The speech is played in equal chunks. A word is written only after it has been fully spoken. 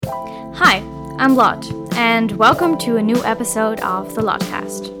Hi, I'm Lot, and welcome to a new episode of the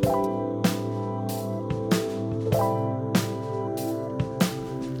Lotcast.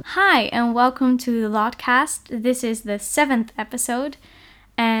 Hi, and welcome to the Lotcast. This is the 7th episode,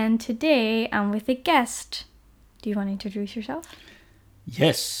 and today I'm with a guest. Do you want to introduce yourself?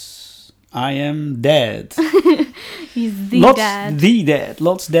 Yes, I am Dad. He's the Lot's dad. the Dad.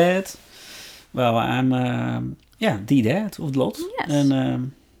 Lot's Dad. Well, I'm, the Dad of Lot. Yes.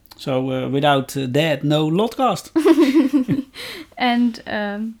 And so without Dad, no Lotcast. And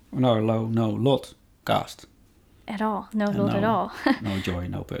No Lotcast. at all, no Lot at all. No joy,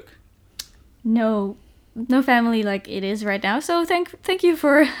 no puck. No family like it is right now. So thank you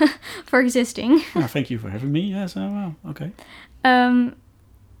for for existing. Oh, thank you for having me. Yes, well, okay.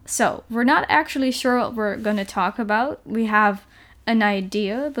 So we're not actually sure what we're gonna talk about. We have an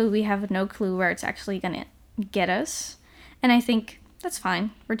idea, but we have no clue where it's actually gonna get us. And I think that's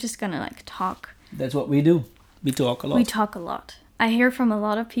fine. We're just gonna talk. That's what we do. We talk a lot. We talk a lot. I hear from a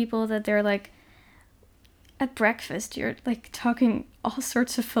lot of people that they're like, at breakfast, you're talking all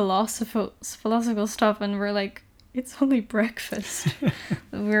sorts of philosophical stuff, and we're like, it's only breakfast.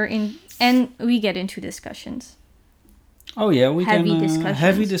 And we get into discussions. Oh yeah, we Heavy can discussions.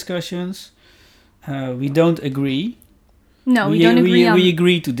 heavy discussions. We don't agree. No, we don't agree on... We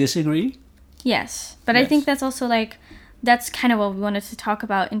agree to disagree. Yes, but I think that's also that's kind of what we wanted to talk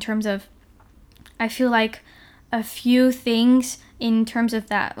about in terms of, I feel like a few things in terms of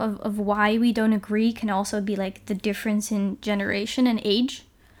that, of why we don't agree can also be the difference in generation and age.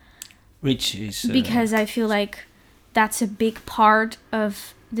 Which is... because I feel like that's a big part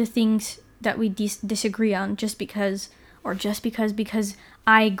of the things that we disagree on because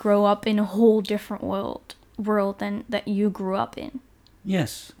I grow up in a whole different world than that you grew up in.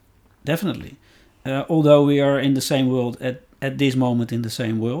 Yes, definitely. Although we are in the same world at this moment in the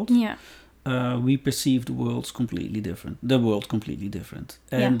same world, Yeah. We perceive the world completely different.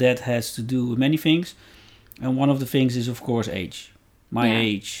 And that has to do with many things. And one of the things is, of course, age. My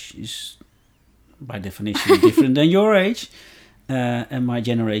age is, by definition, different than your age. And my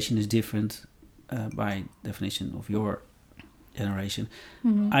generation is different by definition of your generation.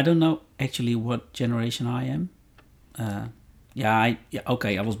 Mm-hmm. I don't know actually what generation I am. I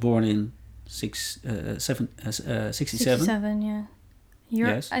was born in 67. 67, yeah.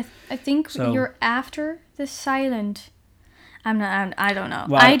 Yes. I think So- you're after the silent. I don't know.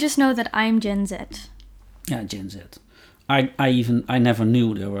 Well, I just know that I'm Gen Z. Yeah, Gen Z. I never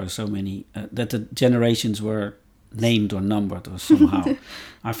knew there were so many, that the generations were named or numbered or somehow.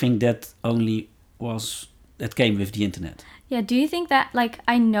 I think that came with the internet. Yeah, do you think that,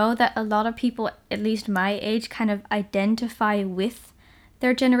 I know that a lot of people, at least my age, kind of identify with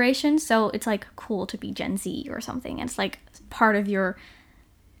their generation, so it's, cool to be Gen Z or something, and it's, part of your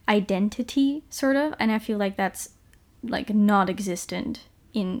identity, sort of, and I feel like that's, not existent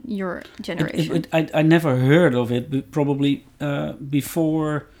in your generation. I never heard of it, but probably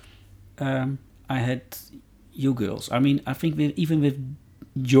before I had you girls. I mean, I think even with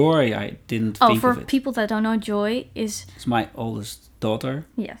Joy, I didn't think for of it. people that don't know, Joy is... It's my oldest daughter,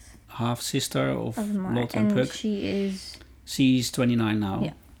 Yes. half-sister of Mine, Lot and Puck. she is... She's 29 now.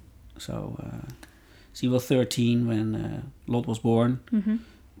 Yeah. So she was 13 when Lot was born. Mm-hmm.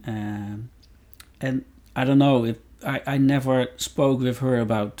 And I don't know if I never spoke with her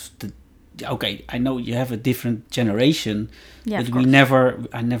about the... Okay, I know you have a different generation, Yeah, but of I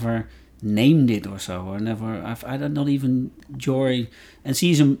course. never named it or so. I don't not even Joy. And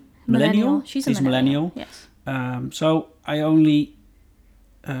she's a millennial. She's a millennial. Yes. So I only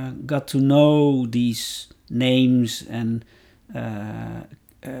got to know these names and how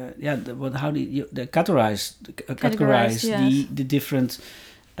do you categorize yes. the different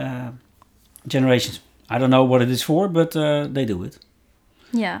generations. I don't know what it is for, but they do it.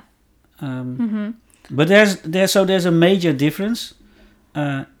 Yeah. Mm-hmm. But there's a major difference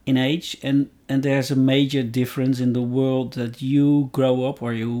in age, and there's a major difference in the world that you grow up,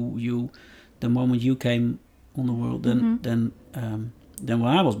 or you the moment you came on the world than when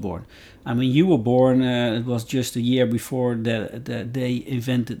I was born. I mean, you were born, it was just a year before they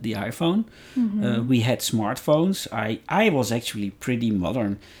invented the iPhone. Mm-hmm. We had smartphones. I was actually pretty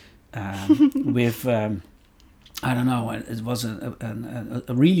modern with... I don't know. It was a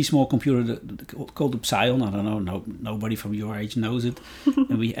really small computer called the Psion. I don't know. Nobody from your age knows it.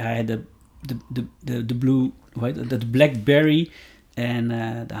 And I had the blue, the BlackBerry, and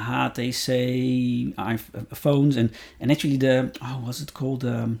the HTC phones, and actually what's it called?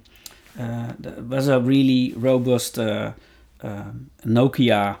 There was a really robust Nokia.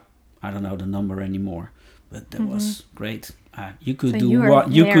 I don't know the number anymore, but that was great. You could So do you are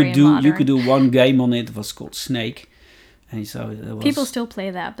one. You very could do. You could modern. do one game on it. It was called Snake, and so it was. People still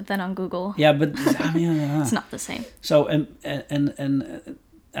play that, but then on Google, Yeah, but I mean, it's not the same. so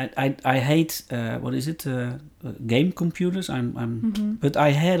I hate what is it? Game computers. But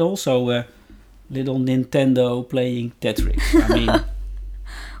I had also a little Nintendo playing Tetris. I mean,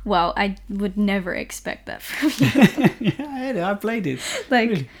 Wow, I would never expect that from you. yeah, I played it. Like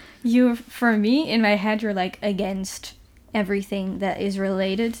Really. you, for me, in my head, you're like against everything that is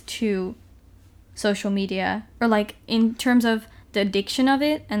related to social media, or like in terms of the addiction of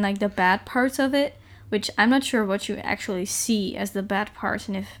it and like the bad parts of it, which I'm not sure what you actually see as the bad parts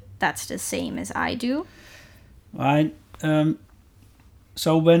and if that's the same as I do.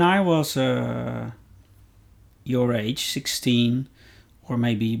 So when I was your age, 16, or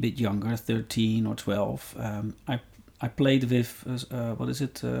maybe a bit younger, 13 or 12, I played with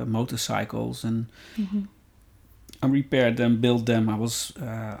motorcycles, and I repaired them, built them. I was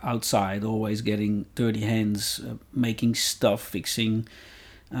outside, always getting dirty hands, making stuff, fixing,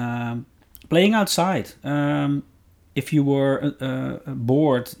 playing outside. If you were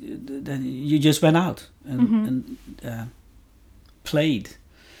bored, then you just went out and played.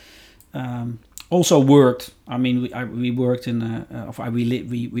 Also worked. I mean, we worked in I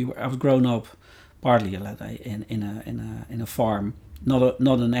was grown up partly in a farm, not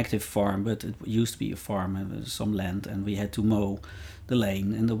an active farm, but it used to be a farm and there was some land, and we had to mow the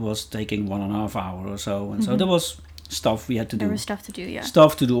lane, and it was taking 1.5 hours or so, and so there was stuff we had to do. There was stuff to do, yeah.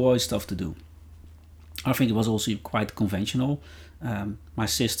 Always stuff to do. I think it was also quite conventional. My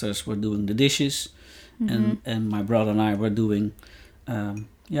sisters were doing the dishes, and my brother and I were doing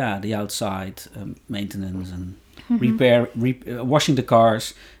the outside maintenance and washing the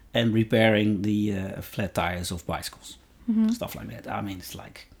cars and repairing the flat tires of bicycles, stuff like that. I mean, it's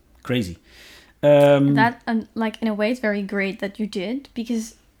like crazy. That like in a way it's very great that you did,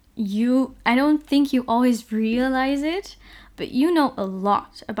 because I don't think you always realize it, but you know a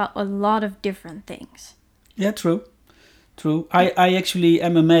lot about a lot of different things. Yeah, true. I actually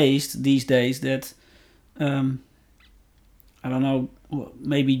am amazed these days that I don't know,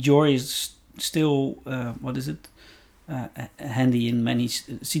 maybe Joy is still handy in many.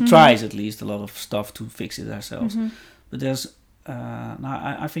 She tries at least a lot of stuff to fix it herself. But there's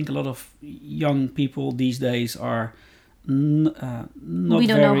now I think a lot of young people these days are not. We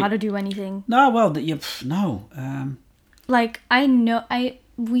don't know how to do anything. No, well, no. Like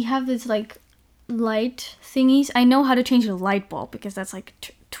we have this like light thingies. I know how to change a light bulb because that's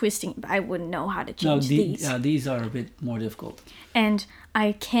like twisting, but I wouldn't know how to change these. Yeah, these are a bit more difficult. And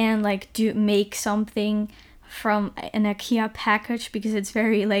I can like make something from an IKEA package because it's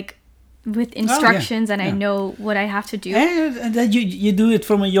very like with instructions, and I know what I have to do. And that you do it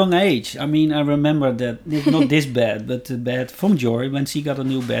from a young age. I mean, I remember that not this bed, but the bed from Joy when she got a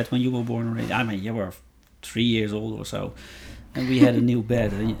new bed when you were born already. I mean, you were 3 years old or so, and we had a new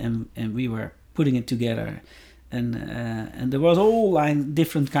bed, and we were putting it together, and there was all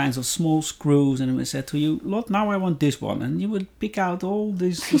different kinds of small screws, and we said to you, "Look, now I want this one," and you would pick out all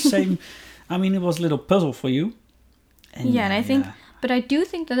the same. I mean, it was a little puzzle for you. And I think. But I do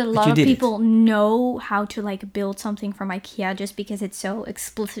think that a lot of people know how to like build something from IKEA just because it's so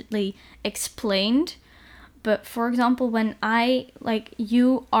explicitly explained. But for example, when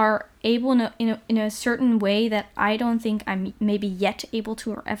you are able in a certain way that I don't think I'm maybe yet able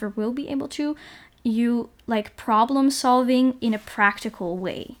to or ever will be able to, you like problem solving in a practical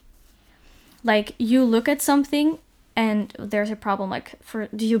way. Like you look at something and there's a problem, like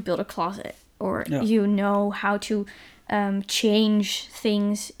do you build a closet, or you know how to change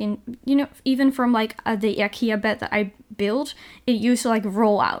things in, even from like the IKEA bed that I built, it used to like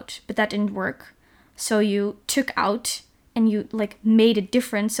roll out, but that didn't work. So you took out and you like made it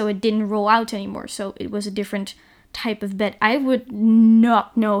different so it didn't roll out anymore. So it was a different type of bed. I would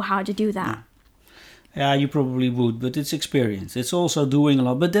not know how to do that. Yeah, you probably would, but it's experience. It's also doing a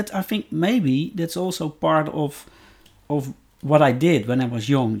lot. But that, I think maybe that's also part of what I did when I was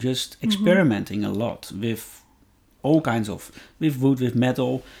young, just experimenting a lot with all kinds of, with wood, with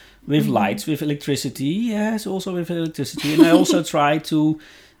metal, with lights, with electricity. Yes, also with electricity. And I also tried to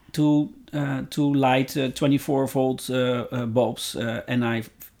light 24 volt bulbs, and I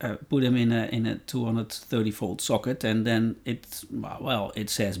put them in a 230 volt socket, and then it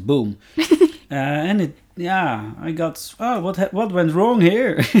says boom. And I got, what went wrong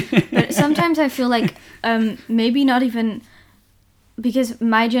here? But sometimes I feel like maybe not even, because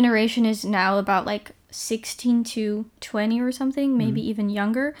my generation is now about like 16 to 20 or something, maybe even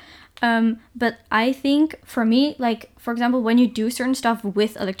younger. But I think for me, like, for example, when you do certain stuff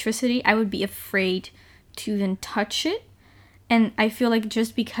with electricity, I would be afraid to even touch it. And I feel like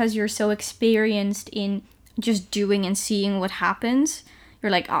just because you're so experienced in just doing and seeing what happens,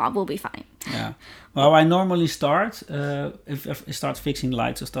 you're like, we'll be fine. Yeah. Well, I normally start, if I start fixing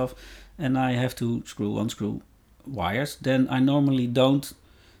lights or stuff, and I have to unscrew wires, then I normally don't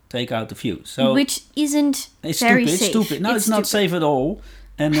take out the fuse. So which isn't it's very stupid. safe. It's stupid. No, it's not stupid. safe at all.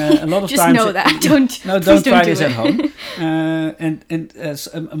 And a lot of Just times, know that. Don't don't try this do at it. home.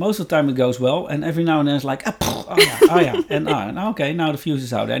 Most of the time it goes well, and every now and then it's like, oh yeah, and okay, now the fuse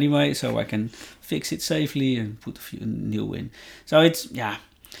is out anyway, so I can fix it safely and put a new in. So it's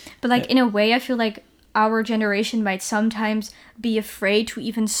But like in a way, I feel like our generation might sometimes be afraid to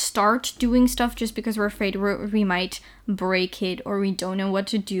even start doing stuff just because we're afraid we might break it or we don't know what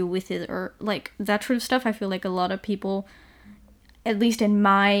to do with it or like that sort of stuff. I feel like a lot of people, at least in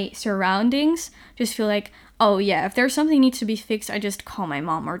my surroundings, just feel like, oh yeah, if there's something needs to be fixed, I just call my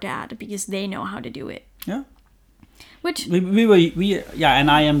mom or dad because they know how to do it. Yeah. Which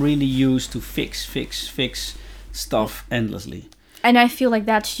and I am really used to fix stuff endlessly. And I feel like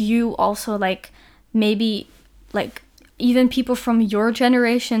that's you also, like maybe like even people from your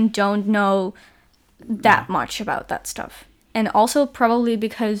generation don't know that much about that stuff. And also probably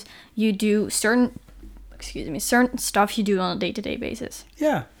because you do certain stuff you do on a day-to-day basis.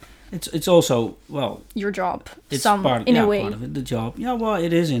 Yeah. It's also, well, your job. It's a way. Part of it, the job. Yeah, well,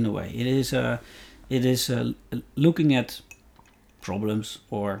 it is in a way. It is looking at problems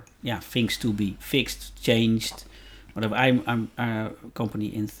or things to be fixed, changed. Whatever. I'm a company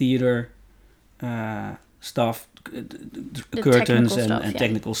in theater stuff, curtains and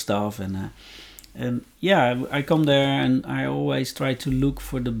technical stuff, and I come there and I always try to look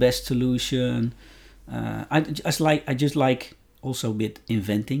for the best solution. I just like also a bit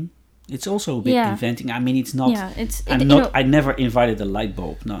inventing. It's also a bit inventing. I mean, it's not. Yeah, I never invited a light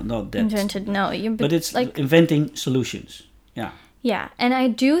bulb. No, not that. Invented. No, but it's like inventing solutions. Yeah. Yeah, and I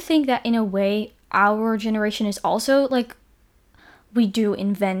do think that in a way, our generation is also like, we do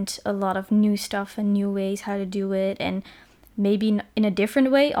invent a lot of new stuff and new ways how to do it, and maybe in a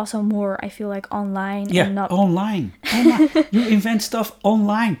different way. Also, more I feel like online. Yeah, and not online. You invent stuff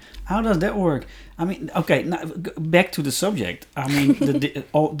online. How does that work? I mean, okay, now back to the subject. I mean,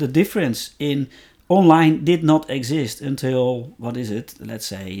 the difference in online did not exist until, what is it? Let's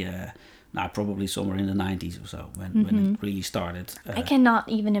say, probably somewhere in the 90s or so, when it really started. I cannot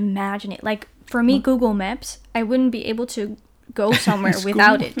even imagine it. Like, for me, Google Maps, I wouldn't be able to go somewhere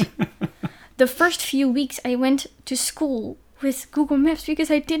without it. The first few weeks, I went to school with Google Maps because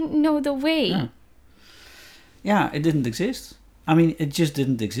I didn't know the way. Yeah, it didn't exist. I mean, it just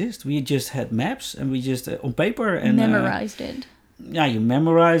didn't exist. We just had maps and we just on paper and memorized it. Yeah, you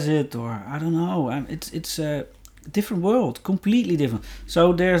memorize it, or I don't know. It's a different world, completely different.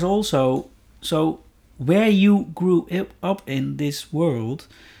 So there's also where you grew up in this world.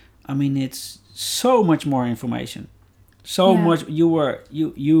 I mean, it's so much more information. So much.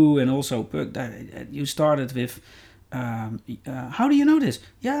 You and also Puk, you started with. How do you know this?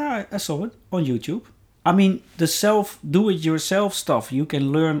 Yeah, I saw it on YouTube. I mean, the do-it-yourself stuff you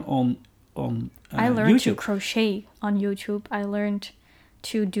can learn on I learned YouTube. to crochet on YouTube. I learned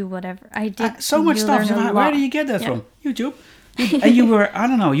to do whatever. I did so much stuff. Where do you get that from? YouTube. And you were, I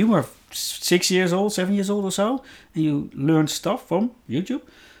don't know, you were 7 years old or so, and you learned stuff from YouTube.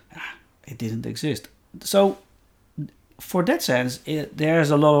 It didn't exist. So, for that sense, there's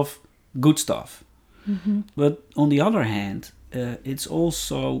a lot of good stuff. Mm-hmm. But on the other hand, it's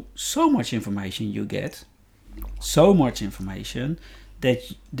also so much information you get, so much information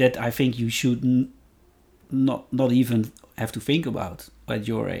that I think you should not even have to think about at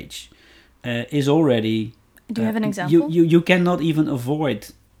your age. Is already. Do you have an example? You cannot even avoid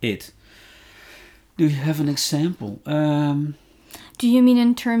it. Do you have an example? Do you mean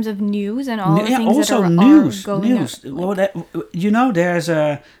in terms of news and all the things also that are news? going News. on? Well,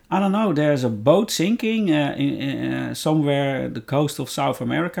 there's a boat sinking in somewhere the coast of South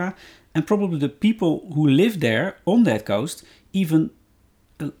America, and probably the people who live there on that coast even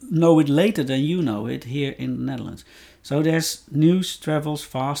know it later than you know it here in the Netherlands. So there's news travels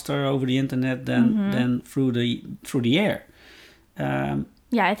faster over the internet than through the air.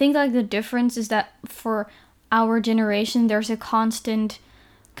 I think like the difference is that for our generation, there's a constant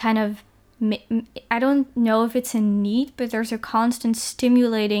kind of, I don't know if it's a need, but there's a constant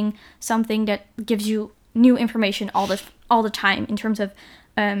stimulating something that gives you new information all the time, in terms of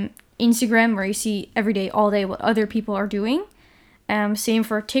Instagram, where you see every day, all day, what other people are doing. Same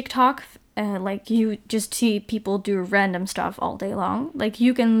for TikTok. Like you just see people do random stuff all day long. Like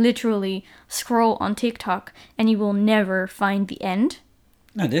you can literally scroll on TikTok and you will never find the end.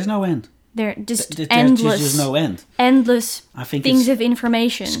 No, there's no end. They're just There's endless, just no end. endless I think things it's of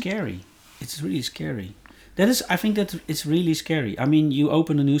information. scary. It's really scary. I think that it's really scary. I mean, you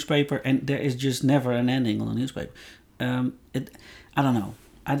open a newspaper and there is just never an ending on a newspaper. I don't know.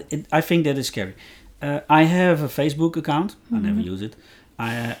 I think that is scary. I have a Facebook account. I never use it.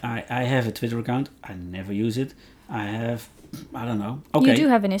 I have a Twitter account. I never use it. I don't know. Okay. You do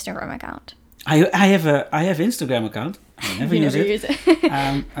have an Instagram account. I have Instagram account. I never You use never it. use it.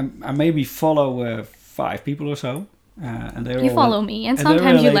 I maybe follow 5 people or so. And they're You all, follow me, and and they're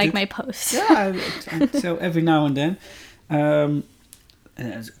sometimes you related. like my posts. Yeah, so every now and then.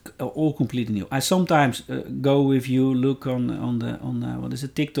 It's all completely new. I sometimes go with you, look on what is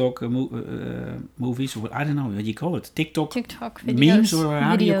it, TikTok movies, or I don't know what you call it, TikTok videos. memes, or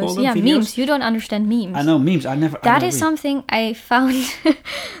how do you call them? Yeah, Videos? memes. You don't understand memes. I know memes. I That never is read. something I found,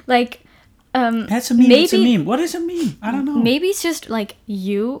 like, That's a meme. maybe, It's a meme. What is a meme? I don't know. Maybe it's just like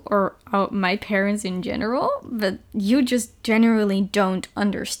you or my parents in general, but you just generally don't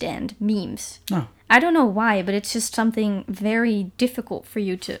understand memes. No. I don't know why, but it's just something very difficult for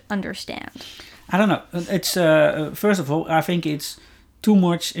you to understand. I don't know. It's first of all, I think it's too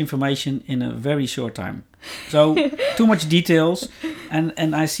much information in a very short time. So too much details,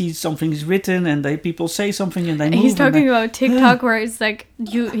 and I see something's written, and people say something, and they move. He's talking about TikTok, where it's like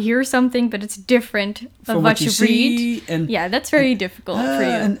you hear something, but it's different of from what you read. see, and Yeah, that's very difficult for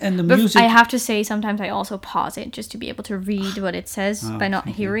you. and the But music. I have to say, sometimes I also pause it just to be able to read what it says by not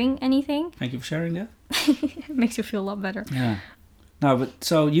thank you. hearing anything. Thank you for sharing that. It makes you feel a lot better. Yeah. No, but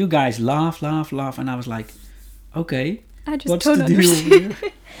so you guys laugh, and I was like, okay, I just what's don't the deal understand.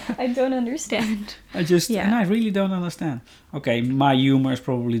 here? I don't understand. And I really don't understand. Okay, my humor is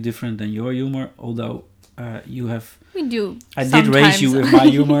probably different than your humor, although you have. We do. I did raise you with my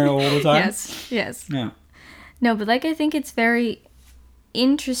humor all the time. Yes. Yeah. No, but like I think it's very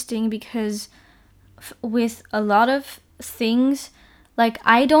interesting because with a lot of things, like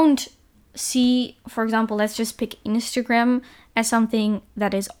I don't see, for example, let's just pick Instagram as something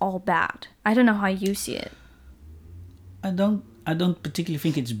that is all bad. I don't know how you see it. I don't particularly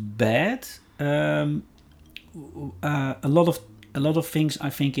think it's bad. A lot of things. I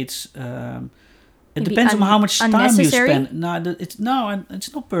think it's. It Maybe depends on how much time you unnecessary? spend. No,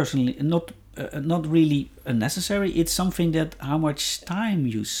 it's not personally not really unnecessary. It's something that how much time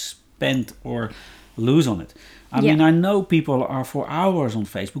you spend or lose on it. I Yeah. mean, I know people are for hours on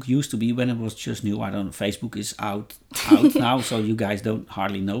Facebook. Used to be when it was just new. I don't know. Facebook is out now, so you guys don't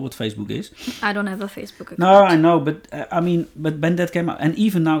hardly know what Facebook is. I don't have a Facebook account. No, I know, but but when that came out, and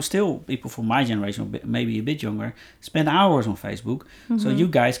even now, still, people from my generation, or maybe a bit younger, spend hours on Facebook. So you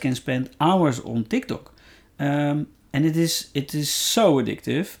guys can spend hours on TikTok, and it is so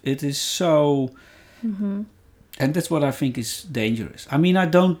addictive. It is so, and that's what I think is dangerous. I mean,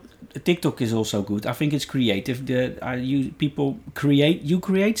 TikTok is also good. I think it's creative. People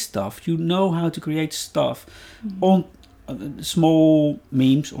create stuff. You know how to create stuff on small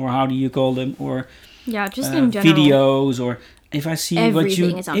memes, or how do you call them, or Yeah, just in general. videos, or if I see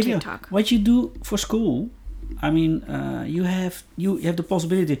Everything is on TikTok. what you do for school. I mean, you have the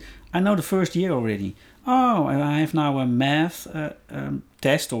possibility. I know the first year already. Oh, I have now a math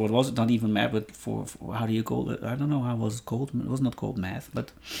test, or was it not even math, but for how do you call it? I don't know how was it called. It was not called math,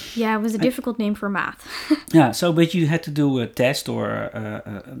 but Yeah, it was a difficult name for math. yeah. So, but you had to do a test or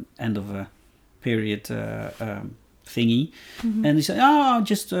end of a period thingy, and they said, "Oh,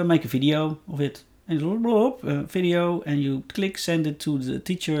 just make a video of it." And video, and you click, send it to the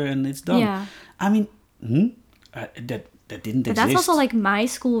teacher, and it's done. Yeah. I mean, that didn't But exist. that's also like my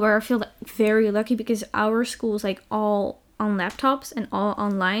school, where I feel very lucky because our school is like all on laptops and all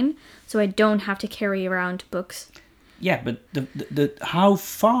online, so I don't have to carry around books. Yeah, but the how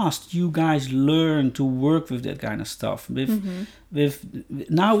fast you guys learn to work with that kind of stuff. With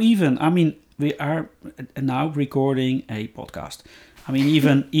now, even I mean, we are now recording a podcast. I mean,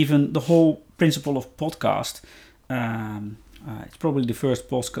 even the whole principle of podcast. It's probably the first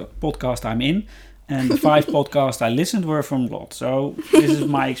podcast I'm in. And the 5 podcasts I listened were from Lot. So this is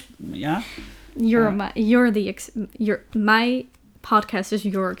my My podcast is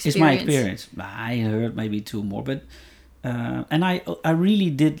your experience. It's my experience. I heard maybe 2 more, but and I really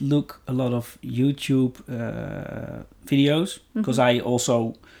did look a lot of YouTube videos, because I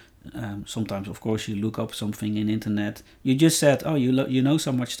also sometimes, of course, you look up something in internet. You just said, oh, you know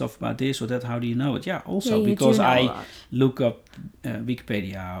so much stuff about this or that. How do you know it? Yeah, also Yeah, because do know a I lot. look up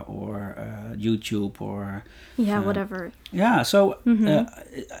Wikipedia or YouTube or whatever. yeah. So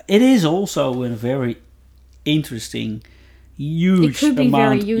it is also a very interesting, huge It could be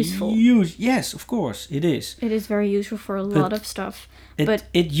amount. very useful. Huge, yes, of course, it is. It is very useful for a lot of stuff. But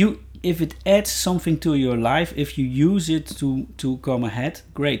if it adds something to your life, if you use it to come ahead,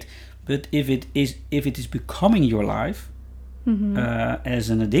 great. But if it is becoming your life as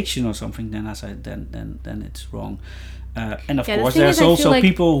an addiction or something, then I said then it's wrong. And of course, there's also like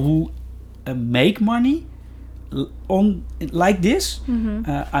people who make money on like this.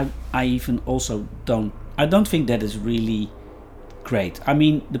 I even also don't think that is really great. I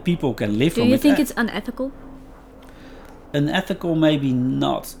mean, the people can live from it. Do you think it's unethical? Unethical, maybe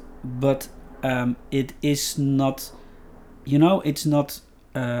not, but it is not. It's not.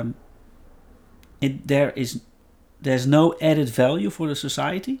 There's no added value for the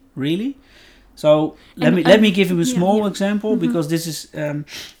society, really. So let me give you a small example, because this is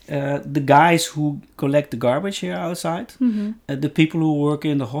the guys who collect the garbage here outside, the people who work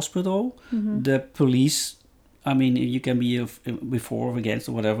in the hospital, the police. I mean, you can be before or against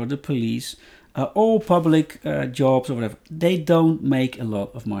or whatever. The police, all public jobs or whatever, they don't make a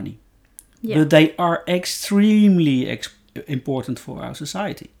lot of money, but they are extremely important for our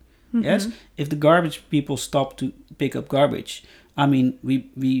society. Yes, if the garbage people stop to pick up garbage, I mean, we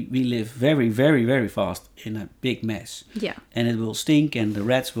live very, very, very fast in a big mess. Yeah. And it will stink and the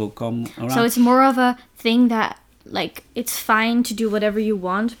rats will come around. So it's more of a thing that, like, it's fine to do whatever you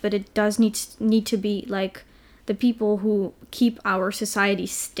want, but it does need to be, like, the people who keep our society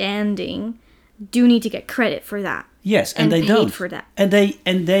standing do need to get credit for that. Yes, and they don't. For that. And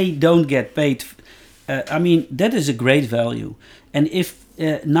they don't get paid. I mean, that is a great value. And if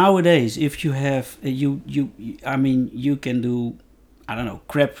nowadays, if you have you can do, I don't know,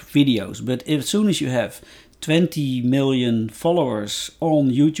 crap videos, but as soon as you have 20 million followers on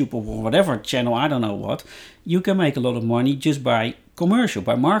YouTube or whatever channel, I don't know what, you can make a lot of money just by commercial,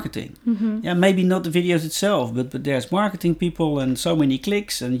 by marketing. Yeah, maybe not the videos itself, but there's marketing people and so many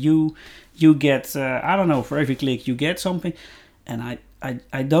clicks, and you get I don't know, for every click you get something, and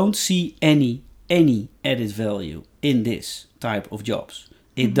I don't see any added value in this type of jobs.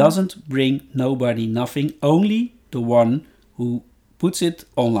 It doesn't bring nobody nothing, only the one who puts it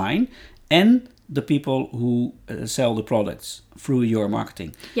online and the people who sell the products through your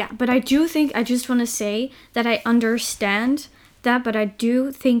marketing. Yeah, but I just want to say that I understand that, but I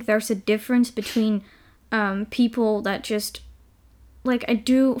do think there's a difference between people that just, like, I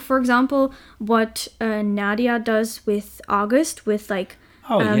do, for example, what Nadia does with August, with, like,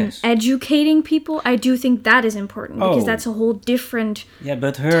 educating people. I do think that is important, because that's a whole different. Yeah,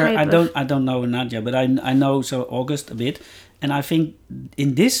 but I don't know Nadia, but I know August a bit, and I think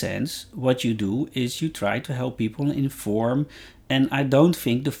in this sense, what you do is you try to help people and inform. And I don't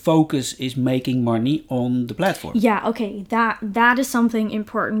think the focus is making money on the platform. Yeah, okay, that is something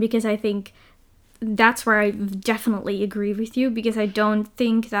important, because I think that's where I definitely agree with you, because I don't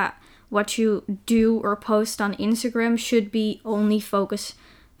think that what you do or post on Instagram should be only focused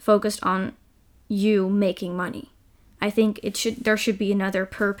on you making money. I think there should be another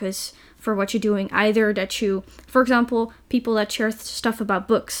purpose for what you're doing. Either that you, for example, people that share stuff about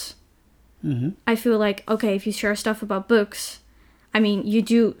books. I feel like, okay, if you share stuff about books, I mean, you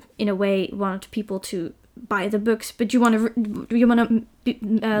do in a way want people to buy the books, but you want to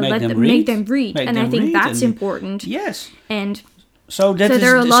make them read, and I think that's important. Yes. And so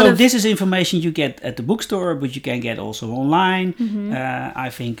this is information you get at the bookstore, but you can get also online. I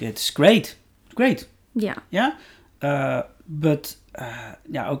think it's great. Yeah. Yeah.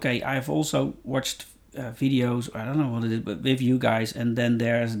 Okay. I've also watched videos. I don't know what it is, but with you guys, and then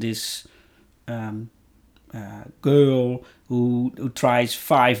there's this girl who tries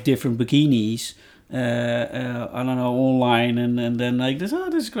 5 different bikinis. I don't know, online, and then like this. Oh,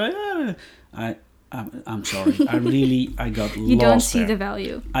 this is great. I'm sorry. I got lost. You don't see the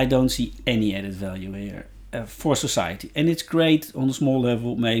value. I don't see any added value here for society, and it's great on a small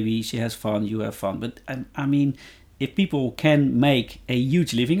level. Maybe she has fun, you have fun, but I mean, if people can make a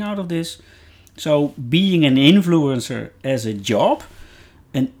huge living out of this, so being an influencer as a job,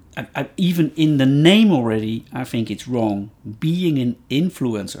 and even in the name already, I think it's wrong. Being an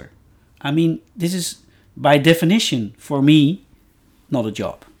influencer, I mean, this is by definition for me not a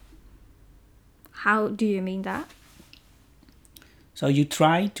job. How do you mean that? So you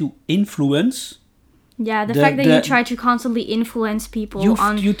try to influence. Yeah, the fact that you try to constantly influence people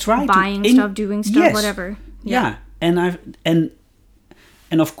you try buying stuff, doing stuff, yes. Whatever. Yeah, and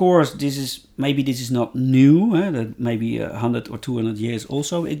of course this is not new. That maybe 100 or 200 years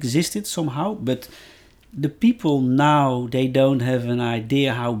also existed somehow, but the people now, they don't have an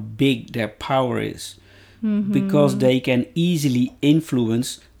idea how big their power is, because they can easily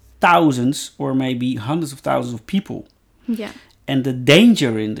influence thousands or maybe hundreds of thousands of people. Yeah. And the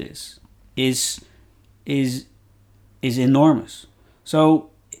danger in this is enormous. So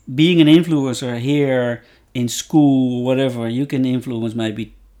being an influencer here in school, whatever, you can influence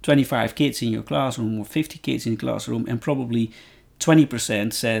maybe 25 kids in your classroom or 50 kids in the classroom, and probably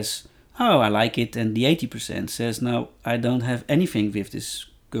 20% says, oh, I like it, and the 80% says, no, I don't have anything with this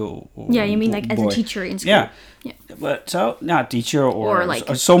girl or Yeah, you mean like boy. as a teacher in school? Yeah. Yeah. But so, yeah, teacher or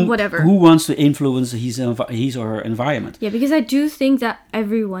like some whatever. who wants to influence his or her environment. Yeah, because I do think that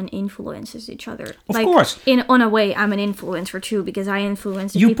everyone influences each other. Of course. On a way, I'm an influencer too, because I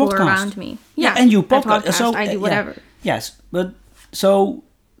influence the You people podcast. around me. Yeah, and you I podcast. So I do whatever. Yes, but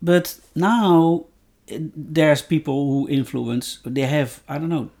now there's people who influence. They have, I don't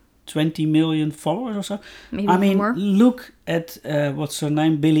know, 20 million followers or so. Maybe I mean, more. look at what's her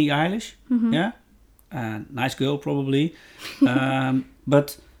name, Billie Eilish. Mm-hmm. Yeah, nice girl probably.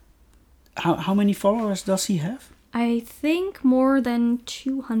 But how many followers does he have? I think more than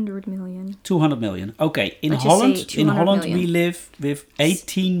 200 million. 200 million. Okay, in Let's just say Holland, 200 we million. live with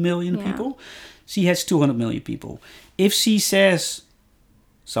 18 million Yeah. people. She has 200 million people. If she says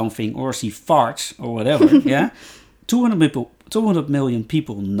something or she farts or whatever, yeah, 200 million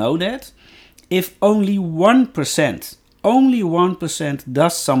people know that. If only 1%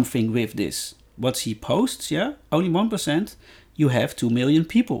 does something with this, what she posts, yeah, only 1%, you have 2 million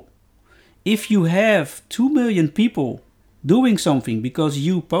people. If you have 2 million people doing something because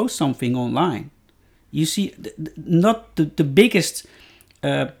you post something online, you see, not the biggest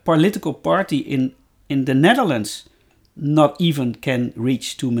political party in the Netherlands not even can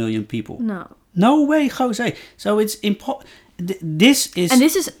reach 2 million people. No way, Jose. So it's important. This is... And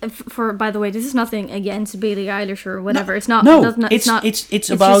this is, by the way, this is nothing against Billie Eilish or whatever. No, it's not. no, it's not. It's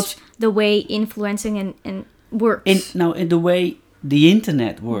about just the way influencing and works. In the way the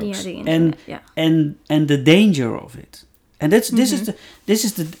internet works. Yeah, the internet, and the danger of it. And this is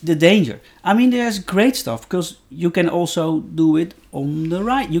the danger. I mean, there's great stuff because you can also do it on the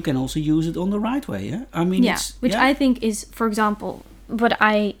right. You can also use it on the right way. Yeah, I mean, which I think is, for example, what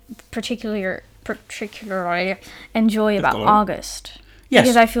I particularly enjoy about August. Yes.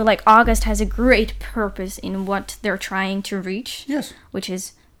 Because I feel like August has a great purpose in what they're trying to reach. Yes. Which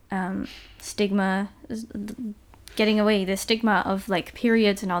is stigma, getting away the stigma of like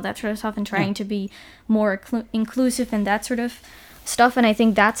periods and all that sort of stuff, and trying to be more inclusive and that sort of stuff. And I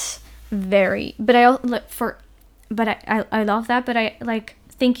think that's very. But I love that. But I like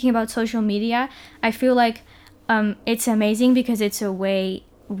thinking about social media. I feel like it's amazing because it's a way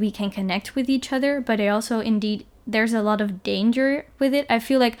we can connect with each other, but I also indeed there's a lot of danger with it. I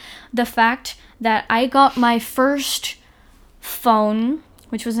feel like the fact that I got my first phone,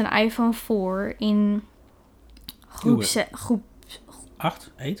 which was an iPhone 4 in groep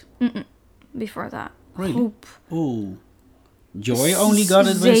 8? Before that. Really? Oh, Joy only got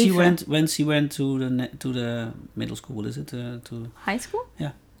it when she went to the middle school. Is it to high school?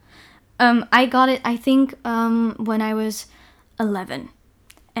 Yeah. I got it, I think, when I was 11.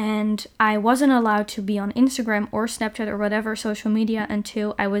 And I wasn't allowed to be on Instagram or Snapchat or whatever social media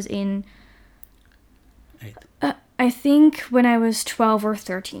until I was in... 8. I think when I was 12 or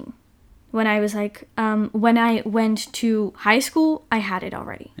 13. When I was like... when I went to high school, I had it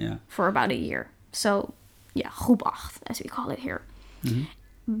already. Yeah. For about a year. So, yeah, groep 8, as we call it here. Mm-hmm.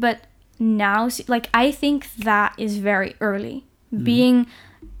 But now, like, I think that is very early. Mm-hmm. Being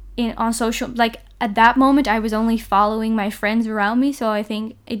on social... Like, at that moment, I was only following my friends around me, so I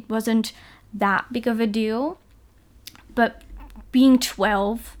think it wasn't that big of a deal. But being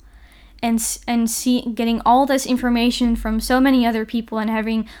 12 and getting all this information from so many other people and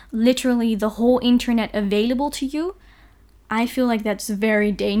having literally the whole internet available to you, I feel like that's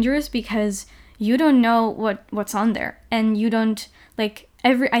very dangerous because you don't know what's on there, and you don't like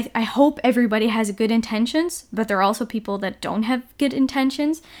I hope everybody has good intentions, but there are also people that don't have good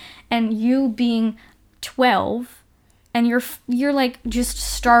intentions. And you being 12 and you're like just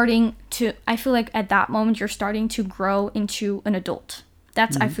starting to, I feel like at that moment you're starting to grow into an adult.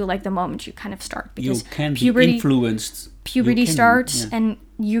 That's I feel like the moment you kind of start, because you can be influenced. Puberty starts, and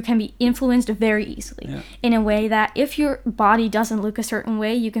you can be influenced very easily in a way that if your body doesn't look a certain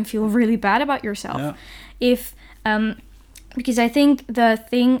way, you can feel really bad about yourself. If because I think the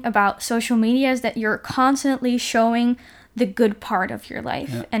thing about social media is that you're constantly showing the good part of your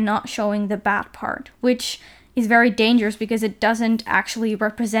life and not showing the bad part, which is very dangerous because it doesn't actually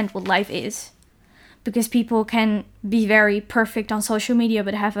represent what life is. Because people can be very perfect on social media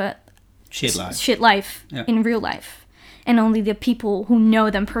but have a shit life in real life. And only the people who know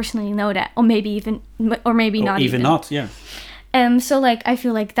them personally know that, or maybe not even. So like I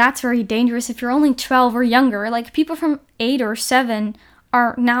feel like that's very dangerous if you're only 12 or younger. Like people from 8 or 7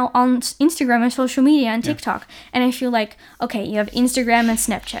 are now on Instagram and social media and TikTok. And I feel like, okay, you have Instagram and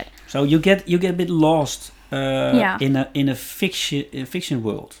Snapchat. So you get a bit lost in a fiction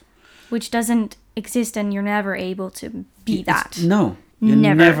world, which doesn't exist, and you're never able to be that. No, you're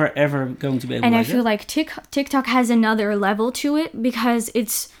never ever going to be able. And I feel like TikTok has another level to it because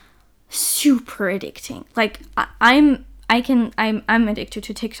it's super addicting. Like I'm addicted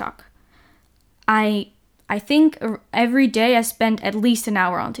to TikTok. I think every day I spend at least an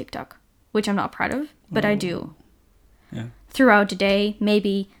hour on TikTok, which I'm not proud of, but I do. Yeah. Throughout the day,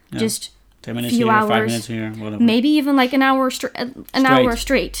 maybe just 10 minutes few here, hours, 5 minutes here, whatever. Maybe even like an hour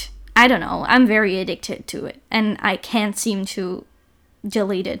straight. I don't know. I'm very addicted to it, and I can't seem to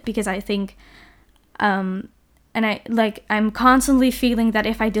delete it because I think, and I'm constantly feeling that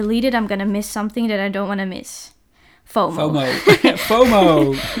if I delete it, I'm gonna miss something that I don't want to miss. FOMO.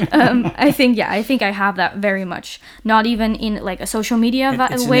 I think I have that very much. Not even in like a social media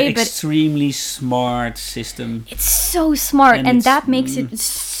way, but extremely smart system. It's so smart, and that makes it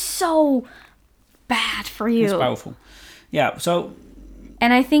so bad for you. It's powerful. Yeah. So.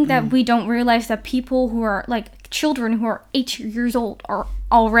 And I think that we don't realize that people who are like children who are 8 years old are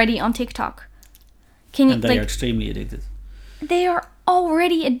already on TikTok. And they are extremely addicted. They are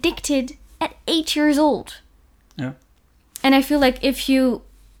already addicted at 8 years old. Yeah. And I feel like if you,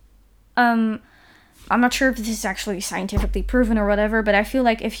 I'm not sure if this is actually scientifically proven or whatever, but I feel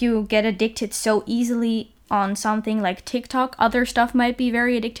like if you get addicted so easily on something like TikTok, other stuff might be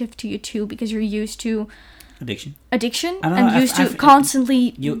very addictive to you too, because you're used to addiction and used to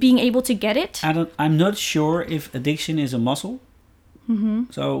constantly being able to get it. I'm not sure if addiction is a muscle.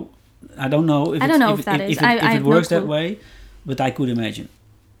 Mm-hmm. So I don't know if it works that way, but I could imagine.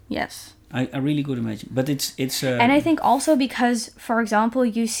 Yes. I really could imagine, but it's and I think also because, for example,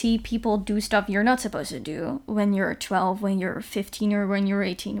 you see people do stuff you're not supposed to do when you're 12, when you're 15, or when you're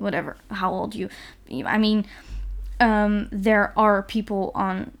 18, whatever, how old you. I mean, there are people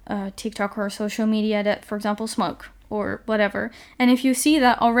on TikTok or social media that, for example, smoke or whatever, and if you see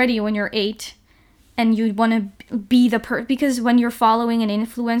that already when you're 8, and you want to be the because when you're following an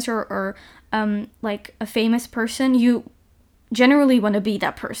influencer or like a famous person, you generally want to be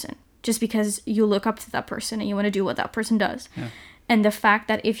that person. Just because you look up to that person and you want to do what that person does. Yeah. And the fact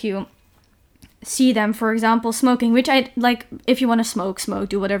that if you see them, for example, smoking, which I like, if you want to smoke,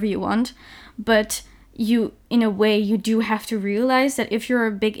 do whatever you want. But you, in a way, you do have to realize that if you're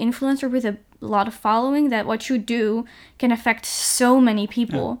a big influencer with a lot of following, that what you do can affect so many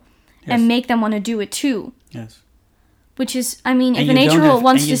people and make them want to do it too. Yes. Which is, I mean, if an 8-year-old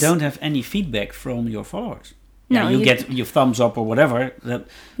wants to... And you don't have any feedback from your followers. Yeah, you get your thumbs up or whatever, but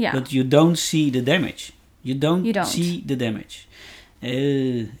you don't see the damage. You don't see the damage.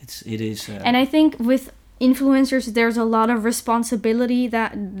 It is. And I think with influencers, there's a lot of responsibility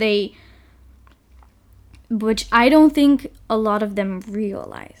that which I don't think a lot of them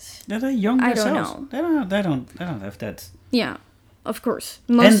realize. That are young themselves. I don't know. They don't have that. Yeah, of course.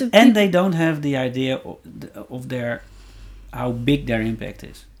 And they don't have the idea of their how big their impact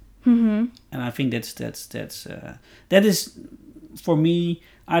is. Mm-hmm. And I think that is for me.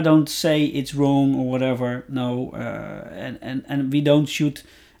 I don't say it's wrong or whatever. No, and we don't shoot.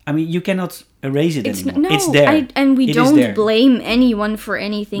 I mean, you cannot erase it anymore. It's there, and we don't blame anyone for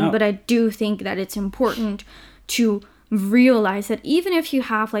anything. No. But I do think that it's important to realize that even if you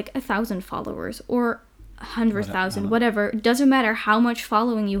have like 1,000 followers or 100,000, whatever, it doesn't matter how much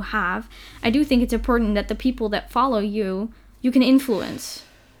following you have. I do think it's important that the people that follow you can influence.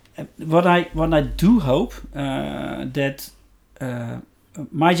 What I do hope that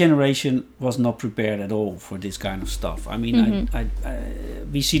my generation was not prepared at all for this kind of stuff. I mean,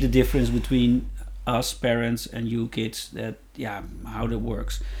 mm-hmm. we see the difference between us parents and you kids. That how that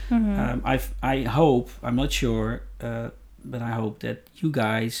works. Mm-hmm. I hope, I'm not sure, but I hope that you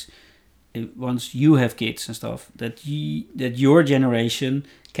guys, once you have kids and stuff, that your generation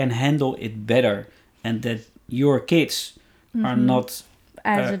can handle it better, and that your kids mm-hmm. are not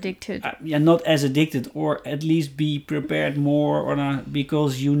as addicted. Not as addicted, or at least be prepared more, or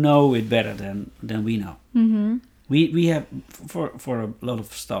because you know it better than we know. Mm-hmm. We have for a lot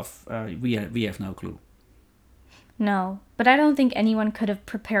of stuff. We have no clue. No, but I don't think anyone could have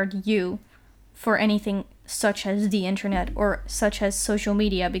prepared you for anything such as the internet or such as social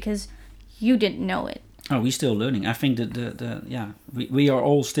media, because you didn't know it. Oh, we're still learning. I think that we are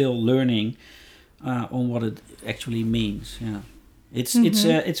all still learning on what it actually means. Yeah.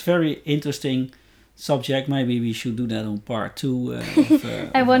 It's very interesting subject. Maybe we should do that on part 2.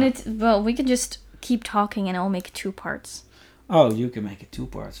 We could just keep talking and I'll make 2 parts. Oh, you can make it 2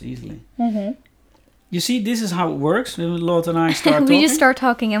 parts easily. Mm-hmm. You see, this is how it works. When Lot and I start talking. We just start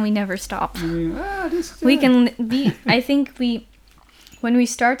talking and we never stop. We can be. I think when we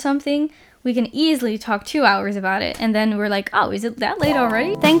start something, we can easily talk 2 hours about it, and then we're like, oh, is it that late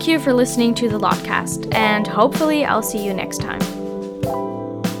already? Thank you for listening to the Lotcast, and hopefully I'll see you next time.